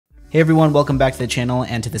Hey everyone, welcome back to the channel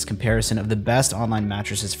and to this comparison of the best online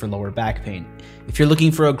mattresses for lower back pain. If you're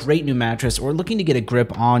looking for a great new mattress or looking to get a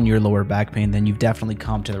grip on your lower back pain, then you've definitely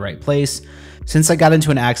come to the right place. Since I got into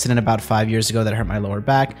an accident about 5 years ago that hurt my lower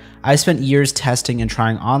back, I spent years testing and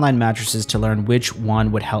trying online mattresses to learn which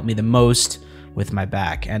one would help me the most with my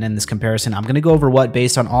back. And in this comparison, I'm going to go over what,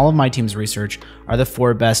 based on all of my team's research, are the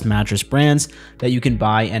 4 best mattress brands that you can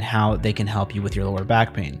buy and how they can help you with your lower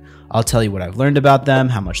back pain. I'll tell you what I've learned about them,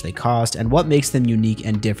 how much they cost, and what makes them unique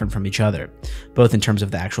and different from each other, both in terms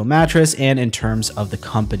of the actual mattress and in terms of the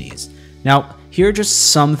companies. Now, here are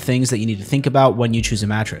just some things that you need to think about when you choose a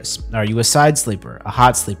mattress. Are you a side sleeper, a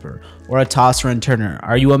hot sleeper, or a tosser and turner?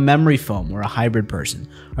 Are you a memory foam or a hybrid person?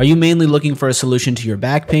 Are you mainly looking for a solution to your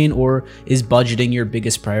back pain, or is budgeting your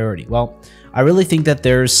biggest priority? Well, I really think that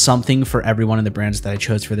there's something for everyone in the brands that I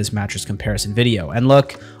chose for this mattress comparison video. And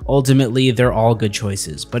look, ultimately, they're all good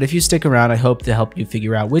choices. But if you stick around, I hope to help you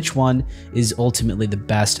figure out which one is ultimately the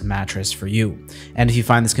best mattress for you. And if you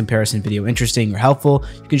find this comparison video interesting or helpful,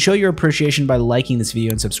 you can show your appreciation by liking this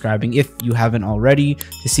video and subscribing if you haven't already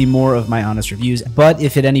to see more of my honest reviews. But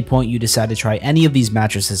if at any point you decide to try any of these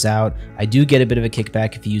mattresses out, I do get a bit of a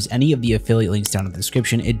kickback if you use any of the affiliate links down in the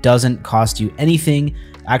description. It doesn't cost you anything.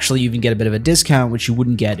 Actually, you even get a bit of a discount, which you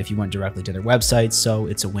wouldn't get if you went directly to their website, so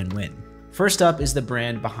it's a win-win. First up is the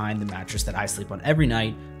brand behind the mattress that I sleep on every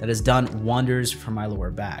night that has done wonders for my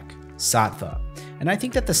lower back, Saatva. And I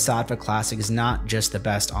think that the Saatva Classic is not just the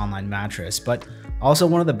best online mattress, but also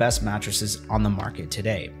one of the best mattresses on the market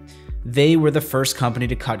today. They were the first company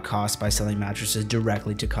to cut costs by selling mattresses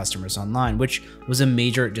directly to customers online, which was a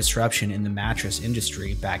major disruption in the mattress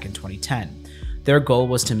industry back in 2010. Their goal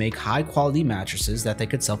was to make high-quality mattresses that they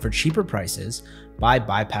could sell for cheaper prices by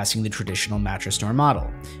bypassing the traditional mattress store model.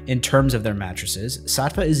 In terms of their mattresses,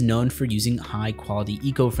 Saatva is known for using high-quality,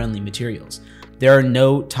 eco-friendly materials. There are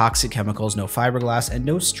no toxic chemicals, no fiberglass, and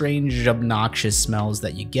no strange, obnoxious smells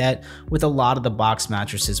that you get with a lot of the box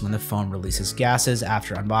mattresses when the foam releases gases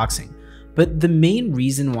after unboxing. But the main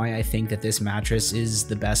reason why I think that this mattress is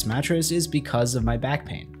the best mattress is because of my back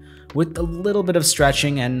pain. With a little bit of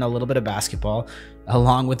stretching and a little bit of basketball,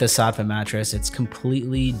 along with the Saatva mattress, it's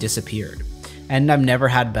completely disappeared. And I've never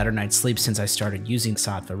had better night's sleep since I started using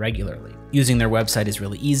Saatva regularly. Using their website is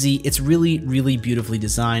really easy, it's really beautifully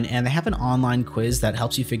designed, and they have an online quiz that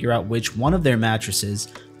helps you figure out which one of their mattresses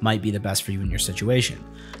might be the best for you in your situation.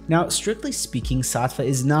 Now, strictly speaking, Saatva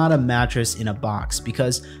is not a mattress in a box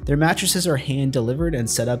because their mattresses are hand delivered and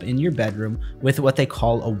set up in your bedroom with what they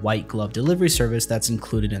call a white glove delivery service that's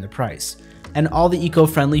included in the price. And all the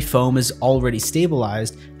eco-friendly foam is already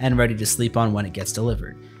stabilized and ready to sleep on when it gets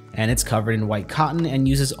delivered. And it's covered in white cotton and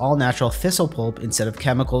uses all natural thistle pulp instead of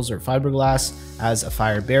chemicals or fiberglass as a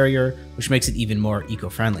fire barrier, which makes it even more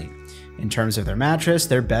eco-friendly. In terms of their mattress,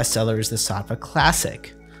 their best seller is the Saatva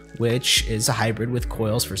Classic, which is a hybrid with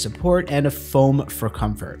coils for support and a foam for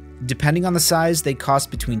comfort. Depending on the size, they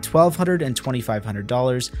cost between $1,200 and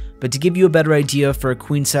 $2,500, but to give you a better idea, for a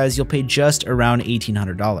queen size, you'll pay just around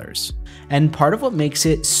 $1,800. And part of what makes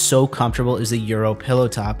it so comfortable is the Euro pillow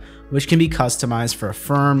top, which can be customized for a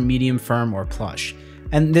firm, medium firm, or plush.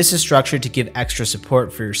 And this is structured to give extra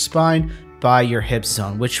support for your spine by your hip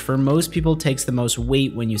zone, which for most people takes the most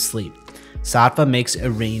weight when you sleep. Saatva makes a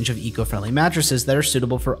range of eco-friendly mattresses that are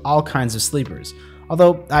suitable for all kinds of sleepers,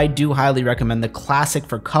 although I do highly recommend the Classic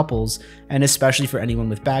for couples and especially for anyone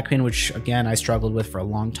with back pain, which again I struggled with for a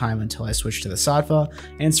long time until I switched to the Saatva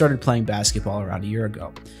and started playing basketball around a year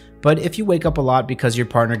ago. But if you wake up a lot because your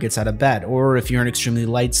partner gets out of bed, or if you're an extremely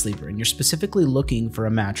light sleeper and you're specifically looking for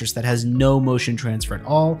a mattress that has no motion transfer at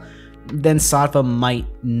all, then Saatva might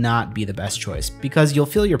not be the best choice because you'll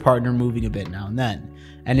feel your partner moving a bit now and then.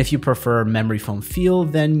 And if you prefer memory foam feel,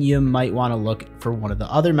 then you might want to look for one of the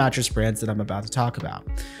other mattress brands that I'm about to talk about.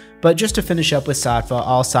 But just to finish up with Saatva,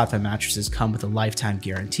 all Saatva mattresses come with a lifetime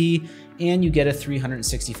guarantee, and you get a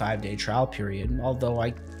 365-day trial period, although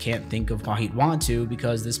I can't think of why you'd want to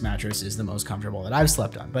because this mattress is the most comfortable that I've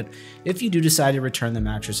slept on. But if you do decide to return the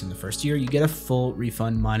mattress in the first year, you get a full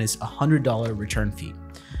refund minus a $100 return fee.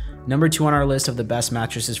 Number 2 on our list of the best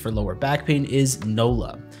mattresses for lower back pain is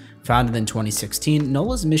Nolah. Founded in 2016,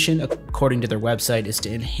 Nolah's mission, according to their website, is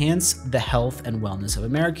to enhance the health and wellness of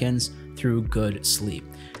Americans through good sleep.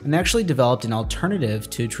 And they actually developed an alternative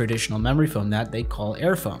to traditional memory foam that they call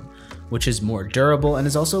air foam, which is more durable and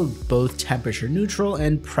is also both temperature neutral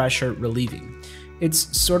and pressure relieving.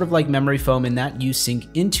 It's sort of like memory foam in that you sink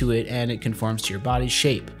into it and it conforms to your body's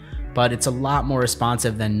shape, but it's a lot more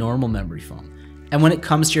responsive than normal memory foam. And when it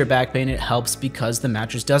comes to your back pain, it helps because the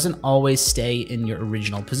mattress doesn't always stay in your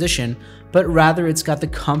original position, but rather it's got the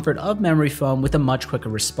comfort of memory foam with a much quicker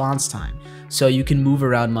response time, so you can move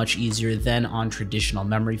around much easier than on traditional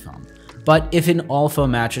memory foam. But if an all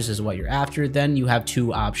foam mattress is what you're after, then you have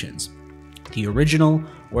two options. The original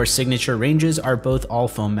or signature ranges are both all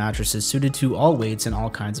foam mattresses suited to all weights and all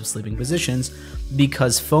kinds of sleeping positions,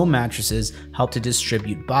 because foam mattresses help to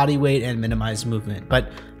distribute body weight and minimize movement,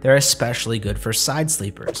 but they're especially good for side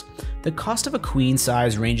sleepers. The cost of a queen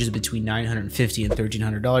size ranges between $950 and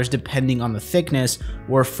 $1,300 depending on the thickness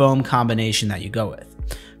or foam combination that you go with.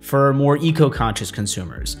 For more eco-conscious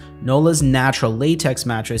consumers, Nolah's natural latex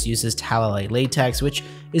mattress uses tallow latex, which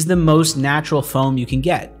is the most natural foam you can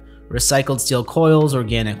get. Recycled steel coils,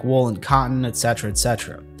 organic wool and cotton, etc,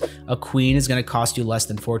 etc. A queen is going to cost you less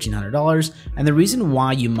than $1,400, and the reason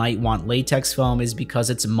why you might want latex foam is because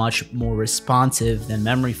it's much more responsive than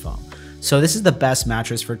memory foam. So this is the best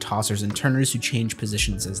mattress for tossers and turners who change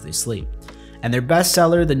positions as they sleep. And their best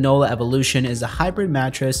seller, the Nolah Evolution, is a hybrid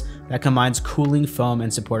mattress that combines cooling foam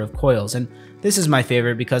and supportive coils. And this is my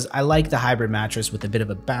favorite because I like the hybrid mattress with a bit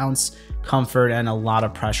of a bounce, comfort, and a lot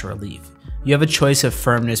of pressure relief. You have a choice of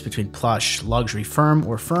firmness between plush, luxury firm,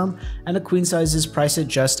 or firm, and the queen size is priced at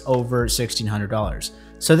just over $1,600.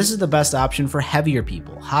 So this is the best option for heavier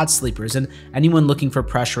people, hot sleepers, and anyone looking for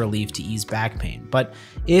pressure relief to ease back pain. But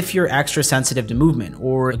if you're extra sensitive to movement,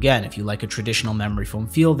 or again, if you like a traditional memory foam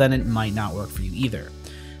feel, then it might not work for you either.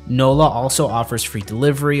 Nolah also offers free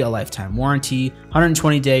delivery, a lifetime warranty,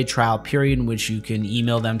 120-day trial period in which you can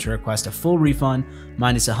email them to request a full refund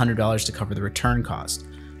minus $100 to cover the return cost.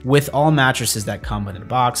 With all mattresses that come within a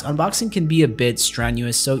box, unboxing can be a bit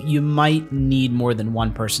strenuous, so you might need more than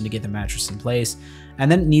one person to get the mattress in place,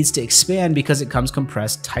 and then it needs to expand because it comes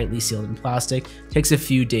compressed, tightly sealed in plastic, takes a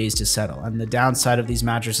few days to settle. And the downside of these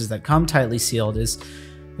mattresses that come tightly sealed is,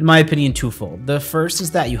 in my opinion, twofold. The first is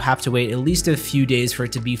that you have to wait at least a few days for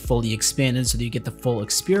it to be fully expanded so that you get the full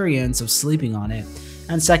experience of sleeping on it.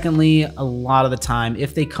 And secondly, a lot of the time,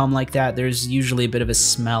 if they come like that, there's usually a bit of a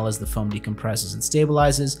smell as the foam decompresses and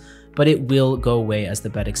stabilizes, but it will go away as the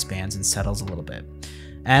bed expands and settles a little bit.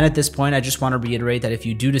 And at this point, I just want to reiterate that if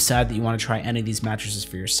you do decide that you want to try any of these mattresses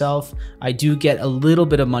for yourself, I do get a little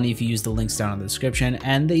bit of money if you use the links down in the description,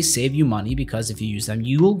 and they save you money because if you use them,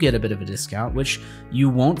 you will get a bit of a discount, which you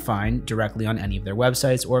won't find directly on any of their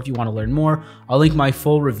websites. Or if you want to learn more, I'll link my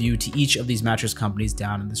full review to each of these mattress companies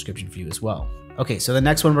down in the description for you as well. Okay, so the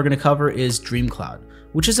next one we're going to cover is DreamCloud,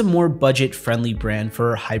 which is a more budget-friendly brand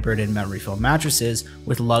for hybrid and memory foam mattresses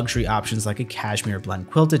with luxury options like a cashmere blend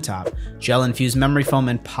quilted top, gel-infused memory foam,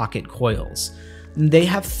 and pocket coils. They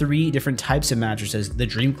have three different types of mattresses: the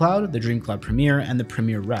DreamCloud Premier, and the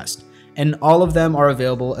Premier Rest. And all of them are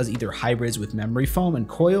available as either hybrids with memory foam and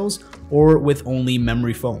coils or with only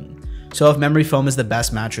memory foam. So if memory foam is the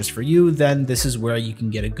best mattress for you, then this is where you can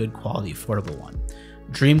get a good quality, affordable one.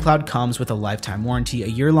 DreamCloud comes with a lifetime warranty, a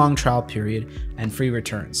year-long trial period, and free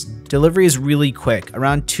returns. Delivery is really quick,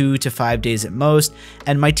 around 2 to 5 days at most,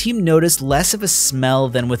 and my team noticed less of a smell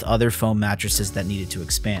than with other foam mattresses that needed to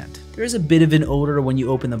expand. There is a bit of an odor when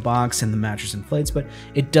you open the box and the mattress inflates, but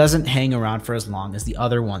it doesn't hang around for as long as the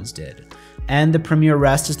other ones did. And the Premier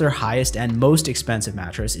Rest is their highest and most expensive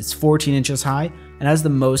mattress. It's 14 inches high and has the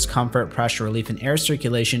most comfort, pressure relief, and air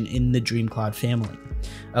circulation in the DreamCloud family.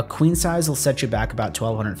 A queen size will set you back about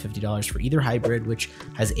 $1,250 for either hybrid, which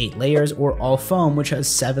has 8 layers, or all foam, which has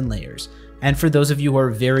 7 layers. And for those of you who are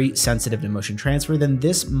very sensitive to motion transfer, then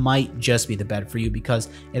this might just be the bed for you because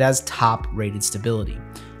it has top rated stability.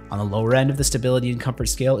 On the lower end of the stability and comfort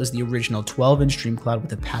scale is the original 12-inch DreamCloud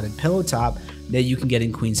with a padded pillow top that you can get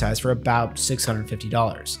in queen size for about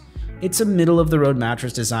 $650. It's a middle-of-the-road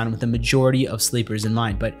mattress designed with the majority of sleepers in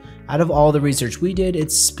mind, but out of all the research we did,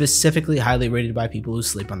 it's specifically highly rated by people who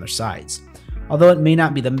sleep on their sides. Although it may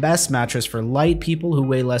not be the best mattress for light people who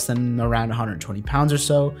weigh less than around 120 pounds or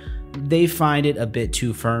so, they find it a bit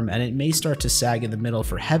too firm and it may start to sag in the middle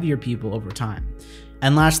for heavier people over time.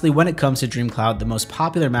 And lastly, when it comes to DreamCloud, the most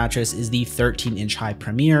popular mattress is the 13-inch high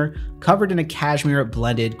Premier, covered in a cashmere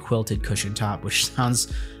blended quilted cushion top, which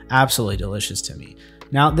sounds absolutely delicious to me.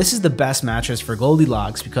 Now, this is the best mattress for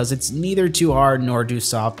Goldilocks because it's neither too hard nor too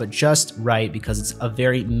soft, but just right because it's a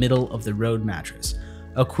very middle-of-the-road mattress.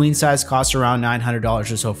 A queen size costs around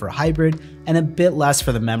 $900 or so for a hybrid, and a bit less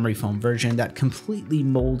for the memory foam version that completely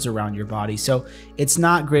molds around your body, so it's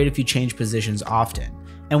not great if you change positions often.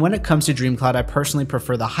 And when it comes to DreamCloud, I personally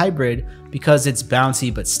prefer the hybrid because it's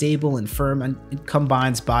bouncy but stable and firm, and it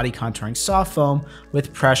combines body contouring soft foam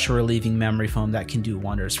with pressure relieving memory foam that can do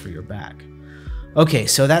wonders for your back. Okay,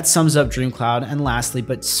 so that sums up DreamCloud, and lastly,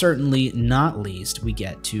 but certainly not least, we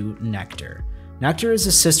get to Nectar. Nectar is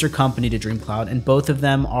a sister company to DreamCloud, and both of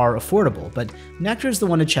them are affordable, but Nectar is the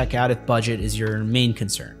one to check out if budget is your main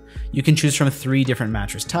concern. You can choose from 3 different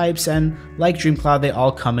mattress types, and like DreamCloud, they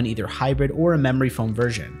all come in either hybrid or a memory foam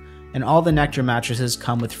version. And all the Nectar mattresses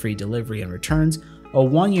come with free delivery and returns, a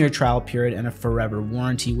 1-year trial period, and a forever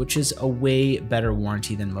warranty, which is a way better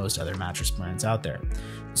warranty than most other mattress brands out there.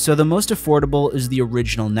 So the most affordable is the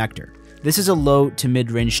original Nectar. This is a low to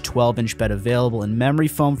mid-range 12-inch bed available in memory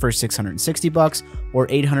foam for $660 or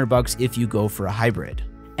 $800 if you go for a hybrid.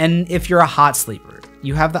 And if you're a hot sleeper,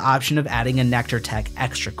 you have the option of adding a Nectar Tech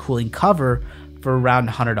extra cooling cover for around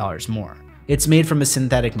 $100 more. It's made from a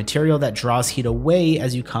synthetic material that draws heat away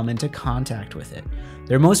as you come into contact with it.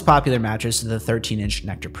 Their most popular mattress is the 13-inch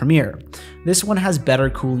Nectar Premier. This one has better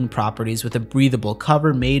cooling properties with a breathable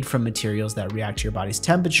cover made from materials that react to your body's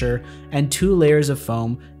temperature and 2 layers of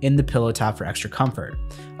foam in the pillow top for extra comfort.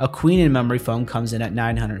 A queen in memory foam comes in at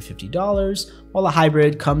 $950, while a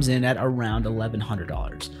hybrid comes in at around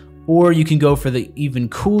 $1,100. Or you can go for the even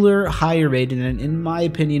cooler, higher rated, and in my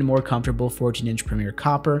opinion more comfortable 14-inch Premier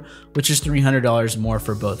Copper, which is $300 more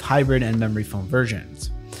for both hybrid and memory foam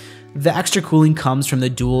versions. The extra cooling comes from the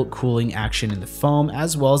dual cooling action in the foam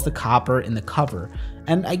as well as the copper in the cover,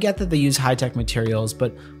 and I get that they use high-tech materials,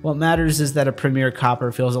 but what matters is that a Premier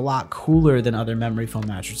Copper feels a lot cooler than other memory foam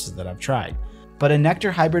mattresses that I've tried. But a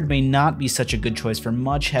Nectar hybrid may not be such a good choice for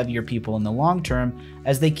much heavier people in the long term,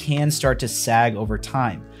 as they can start to sag over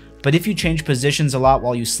time. But if you change positions a lot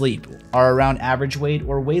while you sleep, are around average weight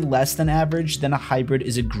or way less than average, then a hybrid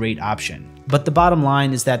is a great option. But the bottom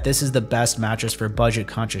line is that this is the best mattress for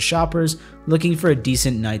budget-conscious shoppers looking for a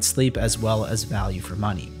decent night's sleep as well as value for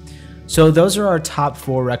money. So those are our top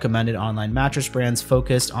 4 recommended online mattress brands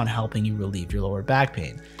focused on helping you relieve your lower back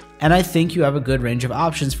pain. And I think you have a good range of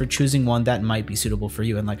options for choosing one that might be suitable for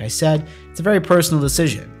you. And like I said, it's a very personal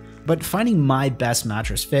decision. But finding my best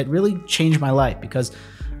mattress fit really changed my life because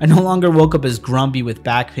I no longer woke up as grumpy with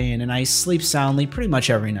back pain and I sleep soundly pretty much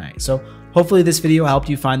every night. So hopefully this video helped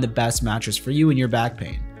you find the best mattress for you and your back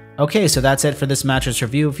pain. Okay, so that's it for this mattress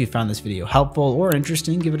review. If you found this video helpful or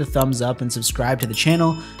interesting, give it a thumbs up and subscribe to the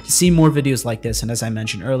channel to see more videos like this. And as I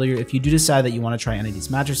mentioned earlier, if you do decide that you want to try any of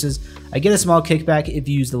these mattresses, I get a small kickback if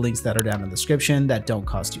you use the links that are down in the description that don't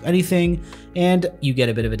cost you anything, and you get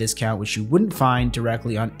a bit of a discount which you wouldn't find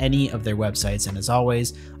directly on any of their websites. And as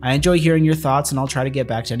always, I enjoy hearing your thoughts and I'll try to get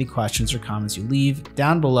back to any questions or comments you leave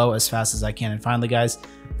down below as fast as I can. And finally guys,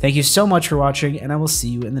 thank you so much for watching and I will see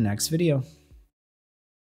you in the next video.